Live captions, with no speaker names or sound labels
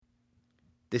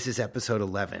This is episode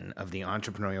 11 of the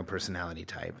Entrepreneurial Personality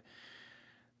Type,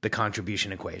 the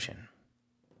Contribution Equation.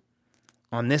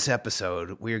 On this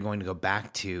episode, we are going to go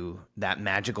back to that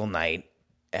magical night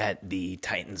at the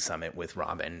Titan Summit with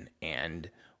Robin and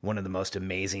one of the most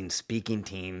amazing speaking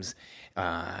teams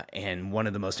and one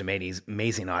of the most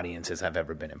amazing audiences I've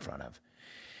ever been in front of.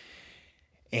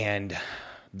 And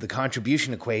the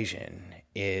contribution equation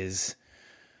is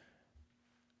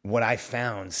what I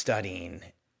found studying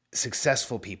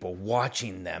successful people,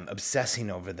 watching them, obsessing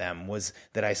over them, was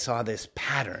that I saw this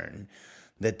pattern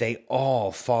that they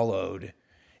all followed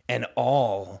and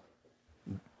all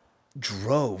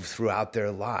drove throughout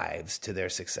their lives to their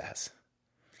success.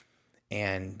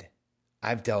 And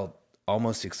I've dealt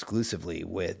almost exclusively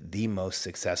with the most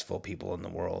successful people in the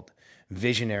world,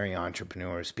 visionary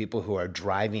entrepreneurs, people who are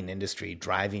driving industry,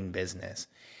 driving business.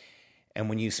 And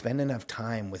when you spend enough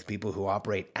time with people who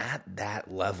operate at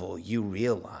that level, you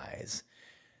realize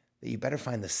that you better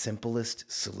find the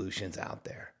simplest solutions out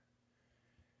there.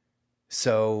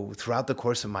 So throughout the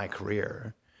course of my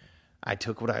career, I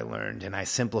took what I learned and I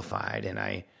simplified and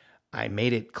I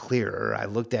made it clearer. I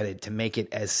looked at it to make it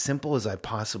as simple as I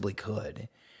possibly could.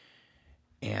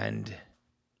 And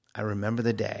I remember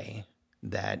the day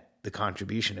that the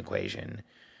contribution equation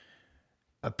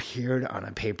appeared on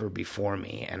a paper before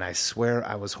me, and I swear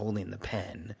I was holding the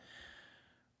pen,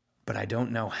 but I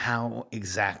don't know how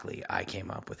exactly I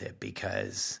came up with it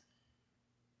because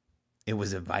it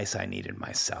was advice I needed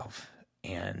myself.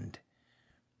 And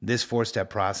this 4-step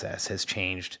process has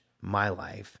changed my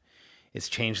life. It's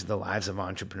changed the lives of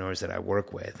entrepreneurs that I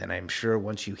work with, and I'm sure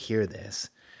once you hear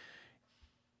this,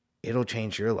 it'll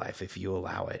change your life if you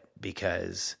allow it,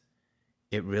 because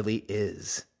it really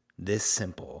is this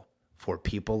simple for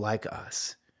people like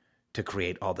us to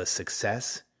create all the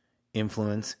success,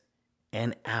 influence,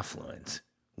 and affluence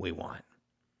we want.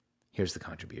 Here's the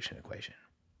contribution equation.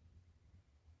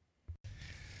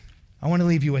 I want to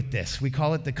leave you with this. We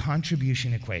call it the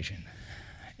contribution equation.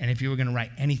 And if you were going to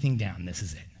write anything down, this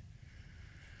is it.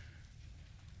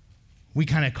 We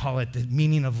kind of call it the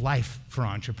meaning of life for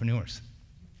entrepreneurs.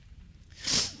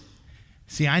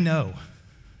 See, I know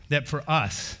that for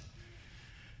us,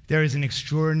 there is an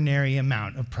extraordinary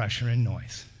amount of pressure and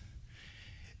noise.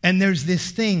 And there's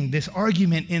this thing, this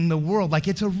argument in the world, like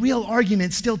it's a real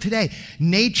argument still today.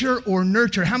 Nature or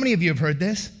nurture. How many of you have heard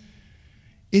this?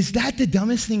 Is that the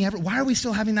dumbest thing ever? Why are we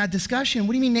still having that discussion?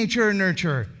 What do you mean nature or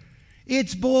nurture?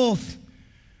 It's both.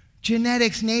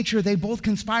 Genetics, nature, they both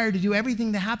conspire to do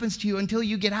everything that happens to you until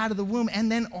you get out of the womb and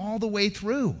then all the way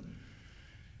through.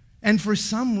 And for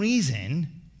some reason,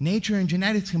 nature and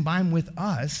genetics combined with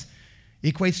us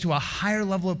equates to a higher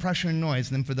level of pressure and noise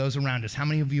than for those around us. How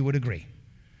many of you would agree?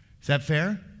 Is that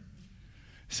fair?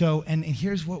 So, and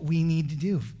here's what we need to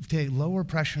do. To lower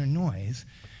pressure and noise,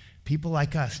 people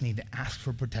like us need to ask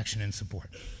for protection and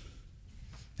support.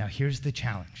 Now, here's the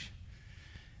challenge.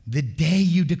 The day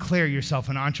you declare yourself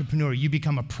an entrepreneur, you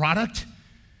become a product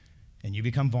and you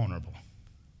become vulnerable.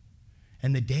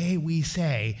 And the day we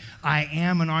say, I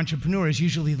am an entrepreneur, is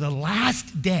usually the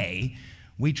last day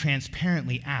we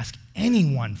transparently ask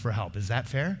anyone for help. Is that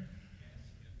fair?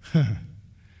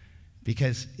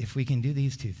 Because if we can do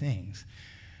these two things,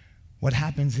 what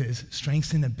happens is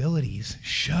strengths and abilities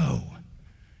show.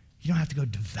 You don't have to go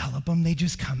develop them, they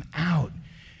just come out.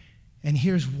 And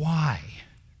here's why.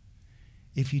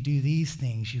 If you do these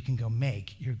things, you can go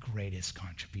make your greatest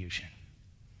contribution.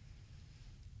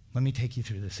 Let me take you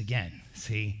through this again.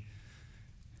 See,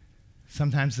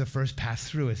 sometimes the first pass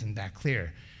through isn't that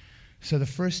clear. So the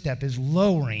first step is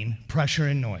lowering pressure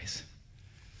and noise.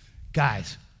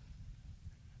 Guys,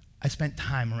 I spent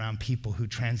time around people who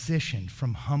transitioned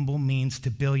from humble means to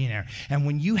billionaire. And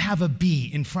when you have a B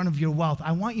in front of your wealth,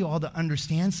 I want you all to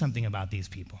understand something about these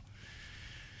people.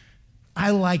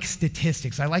 I like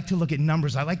statistics. I like to look at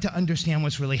numbers. I like to understand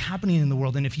what's really happening in the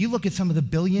world. And if you look at some of the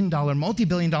billion-dollar,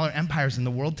 multi-billion-dollar empires in the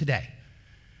world today,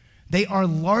 they are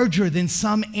larger than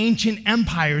some ancient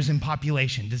empires in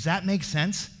population. Does that make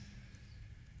sense?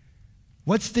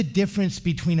 What's the difference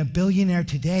between a billionaire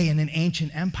today and an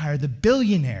ancient empire? The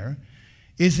billionaire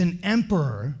is an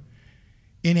emperor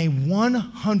in a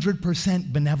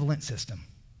 100% benevolent system.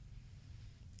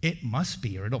 It must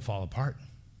be, or it'll fall apart.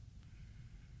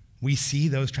 We see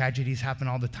those tragedies happen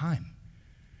all the time.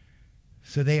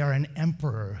 So they are an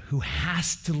emperor who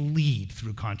has to lead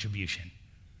through contribution.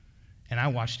 And I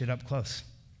watched it up close.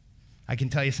 I can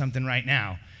tell you something right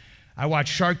now. I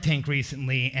watched Shark Tank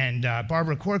recently, and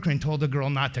Barbara Corcoran told a girl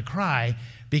not to cry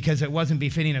because it wasn't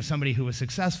befitting of somebody who was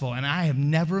successful. And I have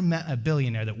never met a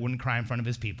billionaire that wouldn't cry in front of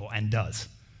his people, and does.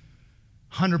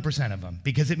 100% of them,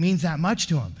 because it means that much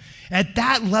to them. At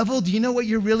that level, do you know what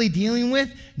you're really dealing with?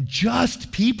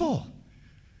 Just people.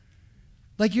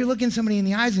 Like you're looking somebody in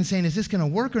the eyes and saying, is this going to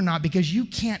work or not? Because you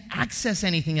can't access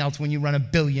anything else when you run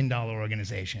 $1 billion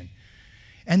organization.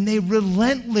 And they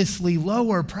relentlessly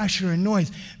lower pressure and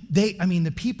noise.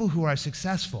 The people who are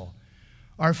successful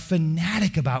are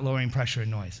fanatic about lowering pressure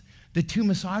and noise. The 2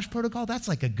 massage protocol, that's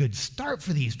like a good start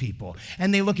for these people.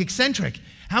 And they look eccentric.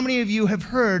 How many of you have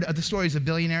heard of the stories of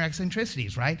billionaire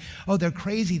eccentricities, right? Oh, they're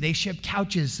crazy. They ship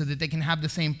couches so that they can have the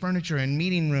same furniture in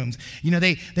meeting rooms. You know,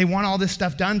 they want all this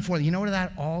stuff done for them. You know what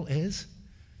that all is?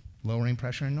 Lowering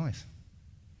pressure and noise.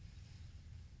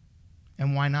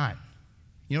 And why not?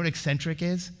 You know what eccentric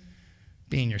is?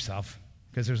 Being yourself,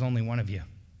 because there's only one of you.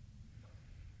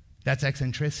 That's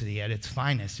eccentricity at its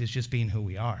finest, is just being who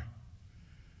we are.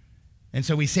 And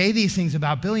so we say these things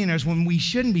about billionaires when we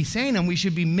shouldn't be saying them. We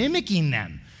should be mimicking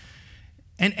them.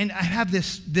 And I have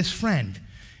this friend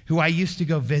who I used to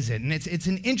go visit. And it's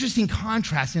an interesting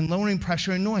contrast in lowering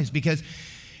pressure and noise because,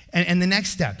 and the next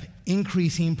step,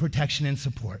 increasing protection and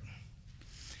support.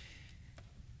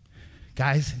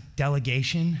 Guys,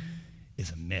 delegation is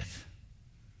a myth.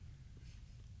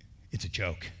 It's a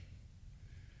joke.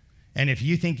 And if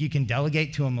you think you can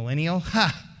delegate to a millennial,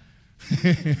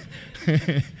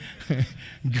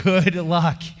 good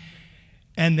luck.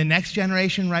 And the next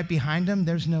generation right behind them,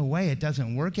 there's no way. It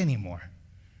doesn't work anymore.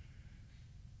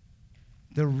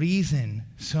 The reason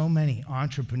so many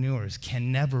entrepreneurs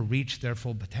can never reach their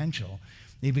full potential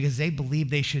is because they believe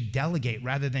they should delegate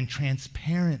rather than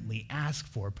transparently ask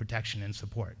for protection and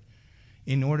support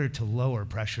in order to lower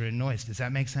pressure and noise. Does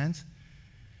that make sense?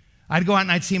 I'd go out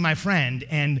and I'd see my friend,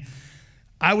 and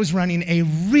I was running a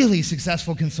really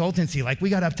successful consultancy. Like we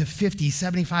got up to 50,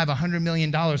 75, $100 million.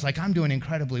 Like I'm doing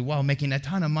incredibly well, making a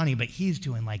ton of money, but he's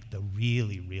doing like the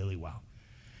really, really well.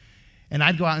 And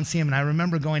I'd go out and see him, and I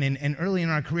remember going in, and early in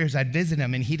our careers, I'd visit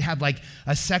him, and he'd have like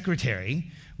a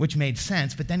secretary, which made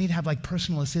sense, but then he'd have like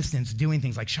personal assistants doing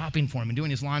things like shopping for him and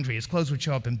doing his laundry. His clothes would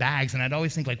show up in bags, and I'd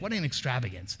always think like, what an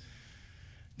extravagance.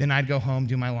 Then I'd go home,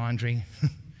 do my laundry,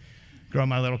 grow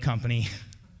my little company,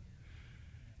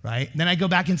 right? Then I'd go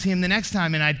back and see him the next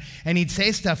time, and he'd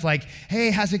say stuff like,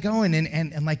 hey, how's it going?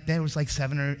 And like there was like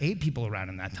 7 or 8 people around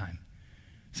him that time.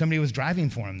 Somebody was driving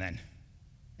for him then.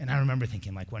 And I remember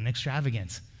thinking, like, what an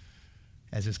extravagance,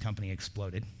 as his company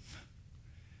exploded.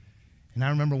 And I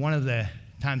remember one of the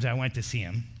times I went to see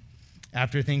him,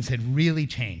 after things had really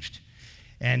changed.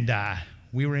 And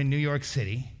we were in New York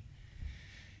City,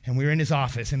 and we were in his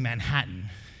office in Manhattan.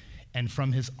 And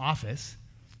from his office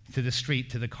to the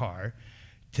street, to the car,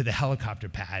 to the helicopter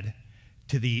pad,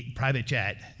 to the private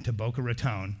jet, to Boca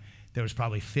Raton, there was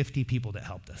probably 50 people that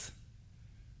helped us.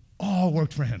 All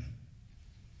worked for him.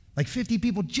 Like 50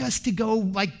 people just to go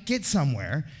like get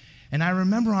somewhere. And I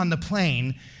remember on the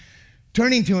plane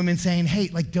turning to him and saying, hey,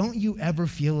 like, don't you ever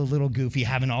feel a little goofy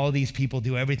having all of these people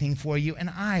do everything for you? And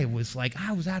I was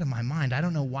out of my mind. I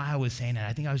don't know why I was saying that.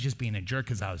 I think I was just being a jerk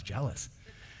because I was jealous.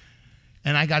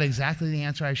 And I got exactly the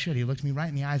answer I should. He looked me right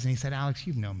in the eyes and he said, Alex,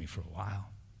 you've known me for a while.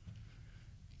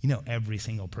 You know, every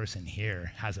single person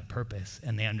here has a purpose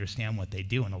and they understand what they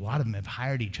do. And a lot of them have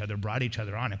hired each other, brought each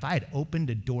other on. If I had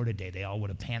opened a door today, they all would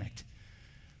have panicked.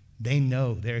 They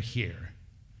know they're here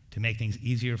to make things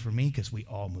easier for me because we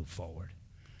all move forward.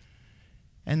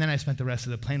 And then I spent the rest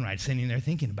of the plane ride sitting there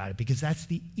thinking about it because that's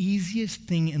the easiest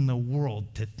thing in the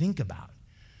world to think about,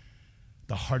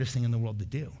 the hardest thing in the world to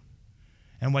do.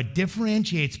 And what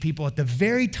differentiates people at the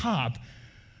very top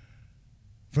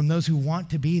from those who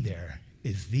want to be there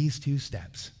is these 2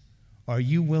 steps. Are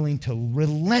you willing to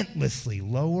relentlessly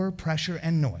lower pressure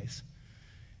and noise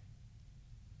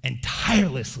and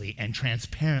tirelessly and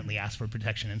transparently ask for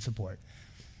protection and support?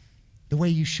 The way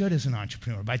you should as an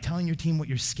entrepreneur, by telling your team what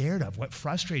you're scared of, what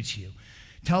frustrates you.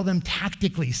 Tell them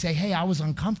tactically, say, hey, I was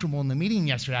uncomfortable in the meeting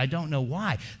yesterday. I don't know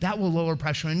why. That will lower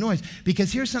pressure and noise.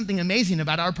 Because here's something amazing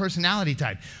about our personality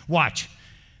type. Watch.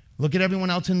 Look at everyone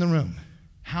else in the room.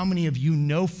 How many of you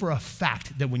know for a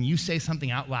fact that when you say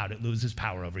something out loud, it loses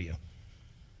power over you?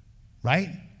 Right?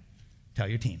 Tell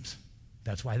your teams.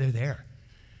 That's why they're there.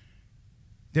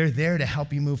 They're there to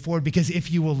help you move forward because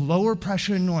if you will lower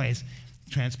pressure and noise,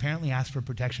 transparently ask for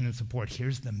protection and support,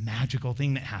 here's the magical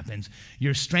thing that happens.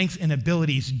 Your strengths and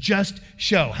abilities just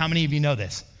show. How many of you know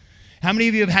this? How many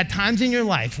of you have had times in your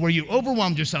life where you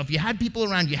overwhelmed yourself, you had people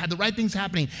around you, had the right things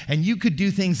happening, and you could do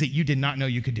things that you did not know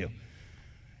you could do?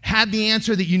 Had the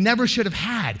answer that you never should have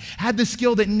had the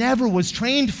skill that never was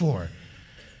trained for.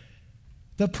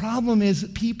 The problem is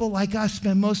people like us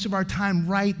spend most of our time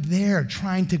right there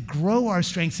trying to grow our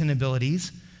strengths and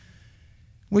abilities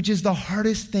which is the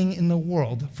hardest thing in the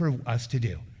world for us to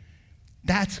do.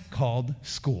 That's called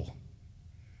school.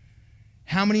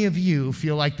 How many of you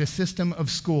feel like the system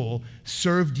of school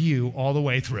served you all the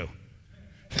way through?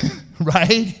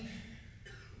 Right?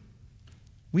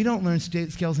 We don't learn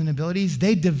skills and abilities.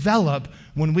 They develop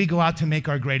when we go out to make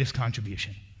our greatest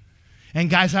contribution. And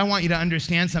guys, I want you to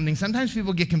understand something. Sometimes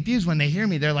people get confused when they hear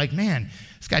me. They're like, man,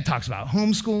 this guy talks about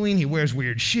homeschooling. He wears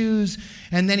weird shoes.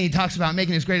 And then he talks about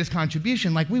making his greatest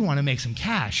contribution like we want to make some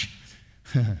cash.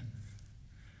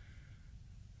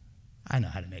 I know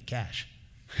how to make cash.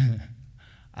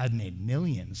 I've made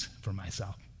millions for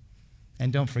myself.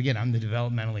 And don't forget, I'm the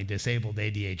developmentally disabled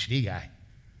ADHD guy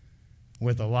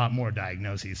with a lot more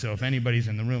diagnoses. So if anybody's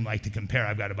in the room like to compare,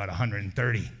 I've got about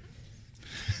 130.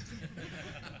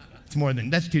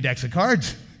 That's 2 decks of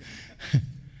cards.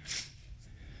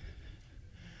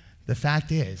 The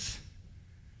fact is,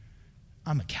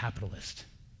 I'm a capitalist.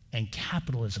 And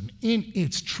capitalism, in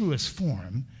its truest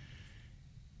form,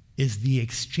 is the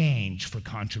exchange for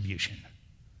contribution.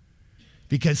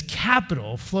 Because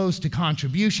capital flows to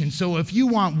contribution. So if you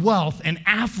want wealth and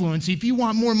affluence, if you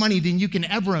want more money than you can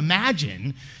ever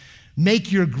imagine,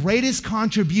 make your greatest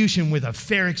contribution with a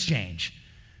fair exchange.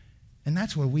 And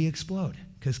that's where we explode,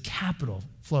 because capital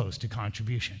flows to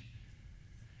contribution.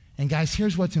 And guys,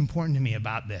 here's what's important to me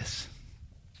about this.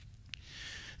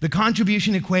 The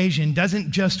contribution equation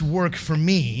doesn't just work for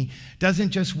me, doesn't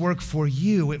just work for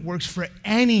you, it works for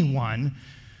anyone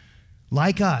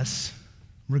like us,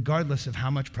 regardless of how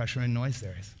much pressure and noise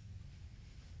there is.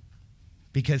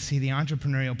 Because, see, the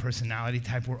entrepreneurial personality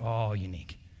type, we're all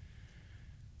unique.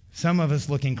 Some of us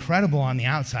look incredible on the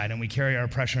outside, and we carry our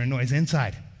pressure and noise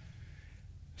inside.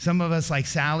 Some of us, like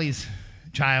Sally's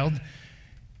child,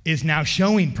 is now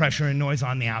showing pressure and noise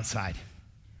on the outside.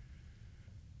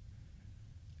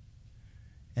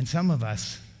 And some of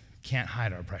us can't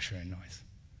hide our pressure and noise.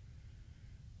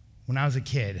 When I was a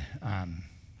kid,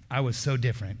 I was so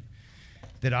different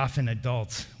that often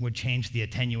adults would change the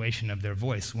attenuation of their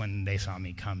voice when they saw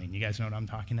me coming. You guys know what I'm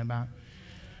talking about?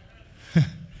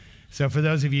 So for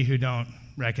those of you who don't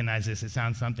recognize this, it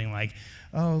sounds something like,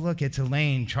 oh, look, it's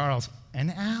Elaine, Charles,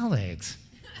 and Alex.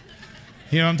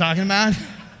 You know what I'm talking about?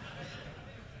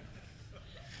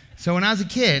 So when I was a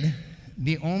kid,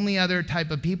 the only other type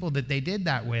of people that they did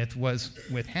that with was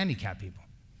with handicapped people,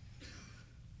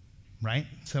 right?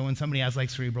 So when somebody has like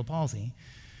cerebral palsy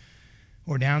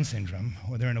or Down syndrome,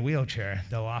 or they're in a wheelchair,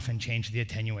 they'll often change the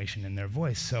attenuation in their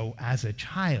voice. So as a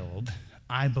child,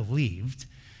 I believed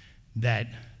that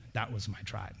that was my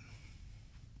tribe.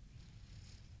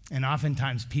 And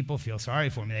oftentimes people feel sorry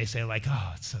for me. They say like,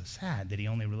 oh, it's so sad that he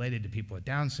only related to people with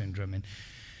Down syndrome and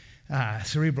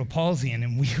cerebral palsy and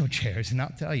in wheelchairs. And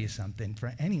I'll tell you something,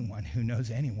 for anyone who knows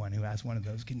anyone who has one of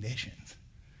those conditions,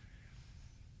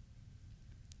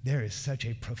 there is such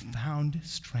a profound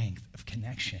strength of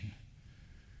connection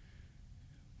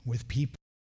with people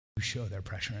who show their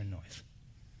pressure and noise.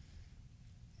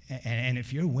 And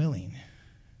if you're willing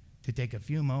to take a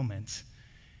few moments,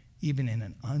 even in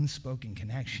an unspoken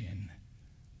connection,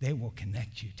 they will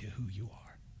connect you to who you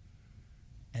are.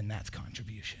 And that's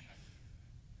contribution.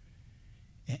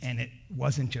 And it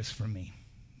wasn't just for me.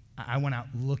 I went out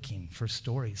looking for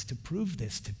stories to prove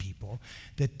this to people,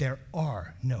 that there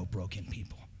are no broken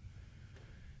people.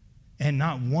 And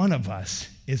not one of us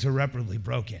is irreparably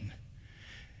broken.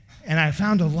 And I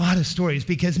found a lot of stories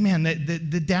because, man,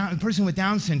 the person with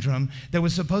Down syndrome that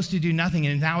was supposed to do nothing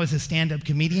and now is a stand-up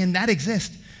comedian, that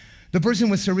exists. The person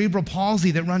with cerebral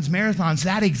palsy that runs marathons,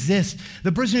 that exists.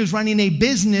 The person who's running a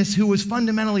business who was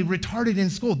fundamentally retarded in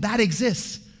school, that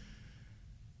exists.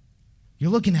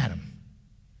 You're looking at them.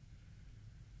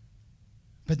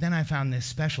 But then I found this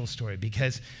special story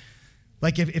because,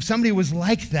 like, if somebody was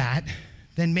like that,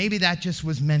 then maybe that just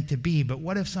was meant to be. But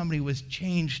what if somebody was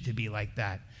changed to be like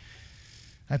that?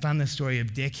 I found this story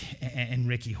of Dick and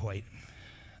Ricky Hoyt.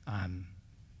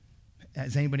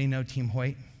 Does anybody know Team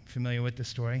Hoyt? Familiar with the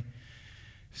story?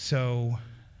 So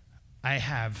I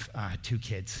have 2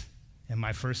 kids, and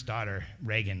my first daughter,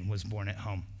 Reagan, was born at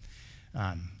home.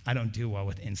 I don't do well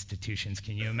with institutions.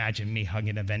 Can you imagine me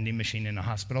hugging a vending machine in a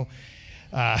hospital?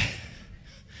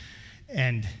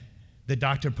 And the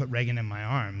doctor put Reagan in my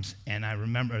arms, and I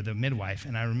remember, the midwife,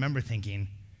 and I remember thinking,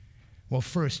 well,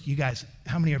 first, you guys,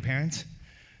 how many are parents?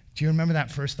 Do you remember that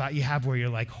first thought you have where you're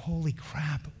like, holy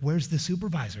crap, where's the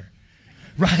supervisor?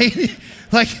 Right?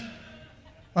 Like,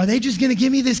 are they just going to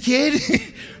give me this kid?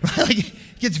 Right? Like,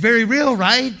 it gets very real,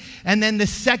 right? And then the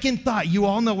second thought, you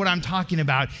all know what I'm talking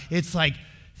about. It's like,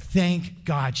 thank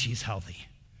God she's healthy.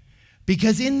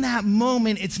 Because in that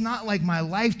moment, it's not like my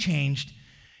life changed.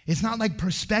 It's not like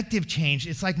perspective changed.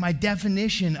 It's like my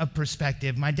definition of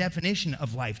perspective, my definition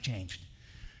of life changed.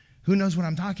 Who knows what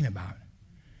I'm talking about?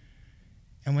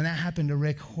 And when that happened to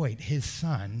Rick Hoyt, his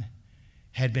son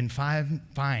had been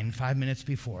fined 5 minutes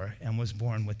before and was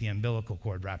born with the umbilical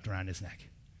cord wrapped around his neck.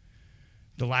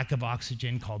 The lack of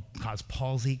oxygen caused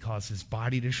palsy, caused his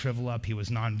body to shrivel up. He was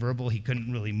nonverbal. He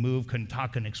couldn't really move, couldn't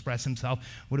talk, couldn't express himself.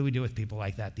 What do we do with people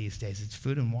like that these days? It's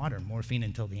food and water, morphine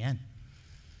until the end.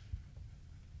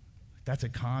 That's a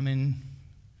common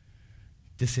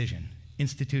decision,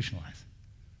 institutionalized.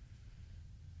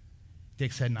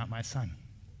 Dick said, not my son.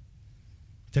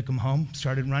 Took him home,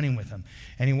 started running with him.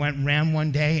 And he went and ran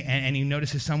one day, and he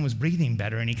noticed his son was breathing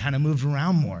better, and he kind of moved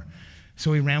around more.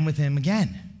 So he ran with him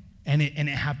again, and it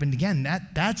happened again.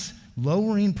 That's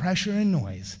lowering pressure and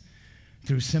noise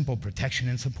through simple protection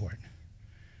and support.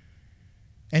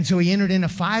 And so he entered in a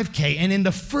 5K, and in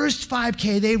the first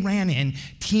 5K they ran in,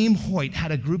 Team Hoyt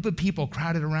had a group of people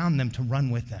crowded around them to run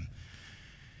with them.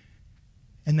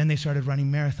 And then they started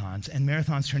running marathons, and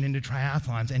marathons turned into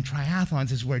triathlons, and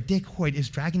triathlons is where Dick Hoyt is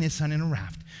dragging his son in a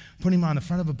raft, putting him on the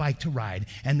front of a bike to ride,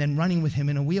 and then running with him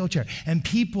in a wheelchair. And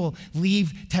people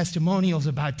leave testimonials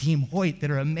about Team Hoyt that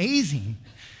are amazing.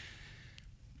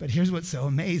 But here's what's so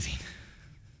amazing.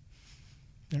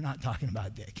 They're not talking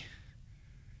about Dick.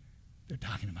 They're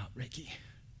talking about Ricky.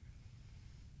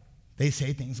 They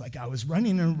say things like, I was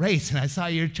running a race and I saw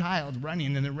your child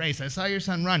running in the race. I saw your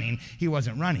son running. He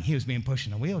wasn't running. He was being pushed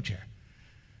in a wheelchair.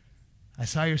 I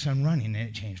saw your son running and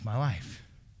it changed my life.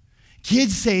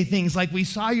 Kids say things like, we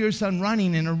saw your son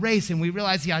running in a race and we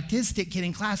realized the autistic kid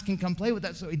in class can come play with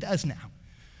us, so he does now.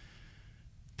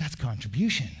 That's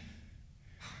contribution.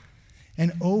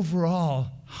 And overall,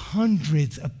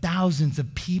 hundreds of thousands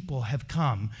of people have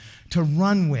come to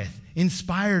run with,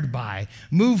 inspired by,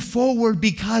 move forward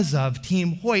because of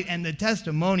Team Hoyt, and the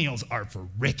testimonials are for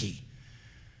Ricky.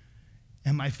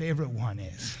 And my favorite one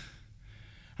is,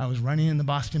 I was running in the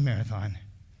Boston Marathon,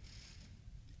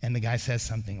 and the guy says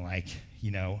something like,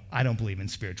 I don't believe in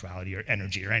spirituality or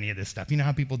energy or any of this stuff. You know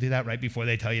how people do that right before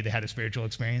they tell you they had a spiritual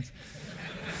experience?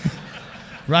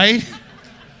 Right?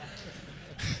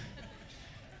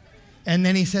 And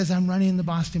then he says, I'm running the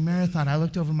Boston Marathon. I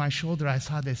looked over my shoulder. I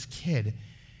saw this kid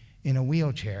in a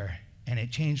wheelchair, and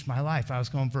it changed my life. I was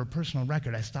going for a personal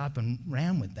record. I stopped and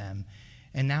ran with them,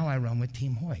 and now I run with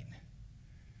Team Hoyt.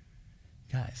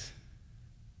 Guys,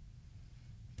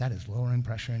 that is lowering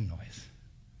pressure and noise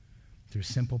through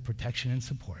simple protection and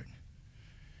support.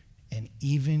 And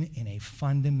even in a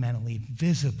fundamentally,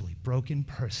 visibly broken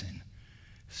person,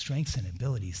 strengths and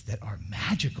abilities that are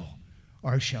magical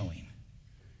are showing.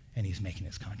 And he's making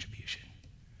his contribution.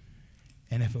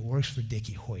 And if it works for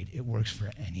Dickie Hoyt, it works for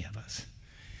any of us.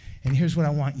 And here's what I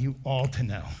want you all to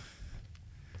know.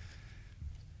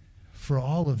 For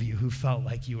all of you who felt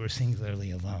like you were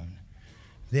singularly alone,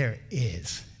 there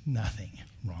is nothing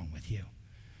wrong with you.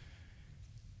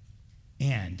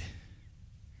 And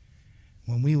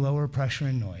when we lower pressure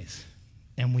and noise,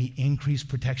 and we increase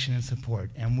protection and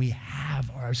support, and we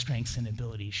have our strengths and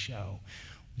abilities show,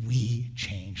 we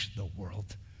change the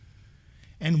world.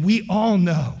 And we all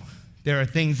know there are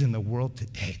things in the world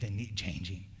today that need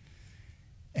changing.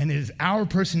 And it is our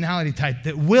personality type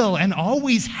that will and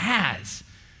always has.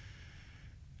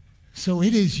 So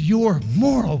it is your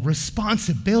moral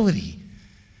responsibility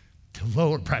to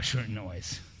lower pressure and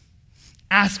noise.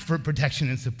 Ask for protection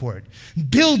and support.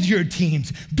 Build your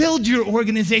teams. Build your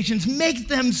organizations. Make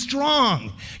them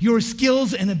strong. Your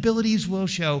skills and abilities will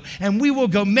show, and we will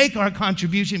go make our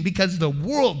contribution because the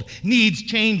world needs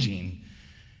changing.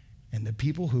 And the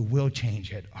people who will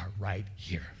change it are right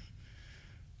here.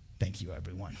 Thank you,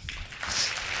 everyone.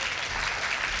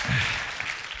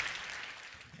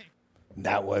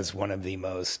 That was one of the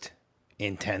most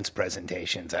intense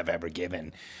presentations I've ever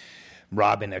given.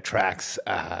 Robin attracts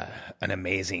an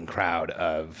amazing crowd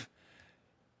of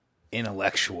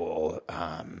intellectual,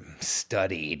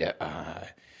 studied,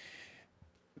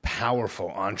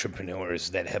 powerful entrepreneurs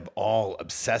that have all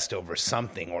obsessed over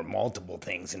something or multiple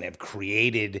things and have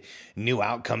created new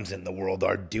outcomes in the world,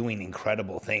 are doing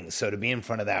incredible things. So to be in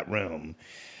front of that room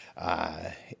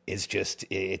is just,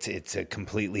 it's a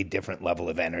completely different level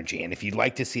of energy. And if you'd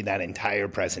like to see that entire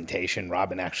presentation,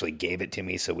 Robin actually gave it to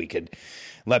me so we could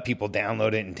let people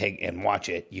download it and watch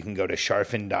it. You can go to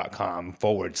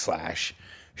charfen.com/Sharma,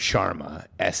 SHARMA.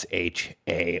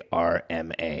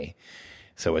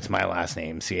 So it's my last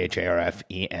name,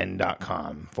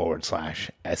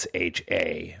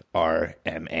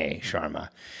 CHARFEN.com/SHARMA, Sharma.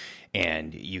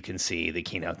 And you can see the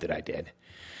keynote that I did.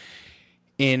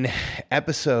 In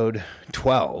episode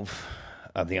 12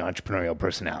 of the Entrepreneurial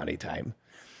Personality Type,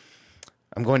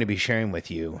 I'm going to be sharing with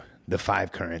you the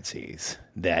 5 currencies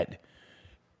that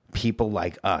people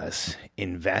like us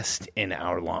invest in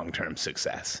our long-term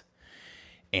success.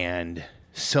 And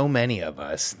so many of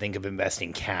us think of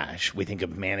investing cash, we think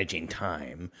of managing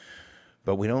time,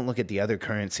 but we don't look at the other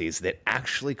currencies that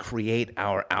actually create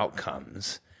our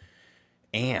outcomes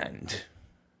and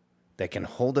that can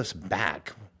hold us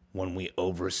back when we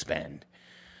overspend.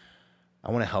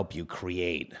 I want to help you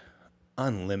create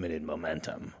unlimited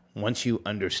momentum. Once you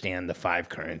understand the 5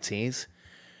 currencies,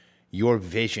 your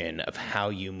vision of how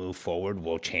you move forward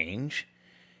will change,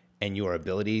 and your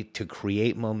ability to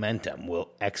create momentum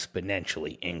will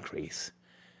exponentially increase.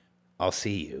 I'll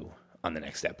see you on the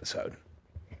next episode.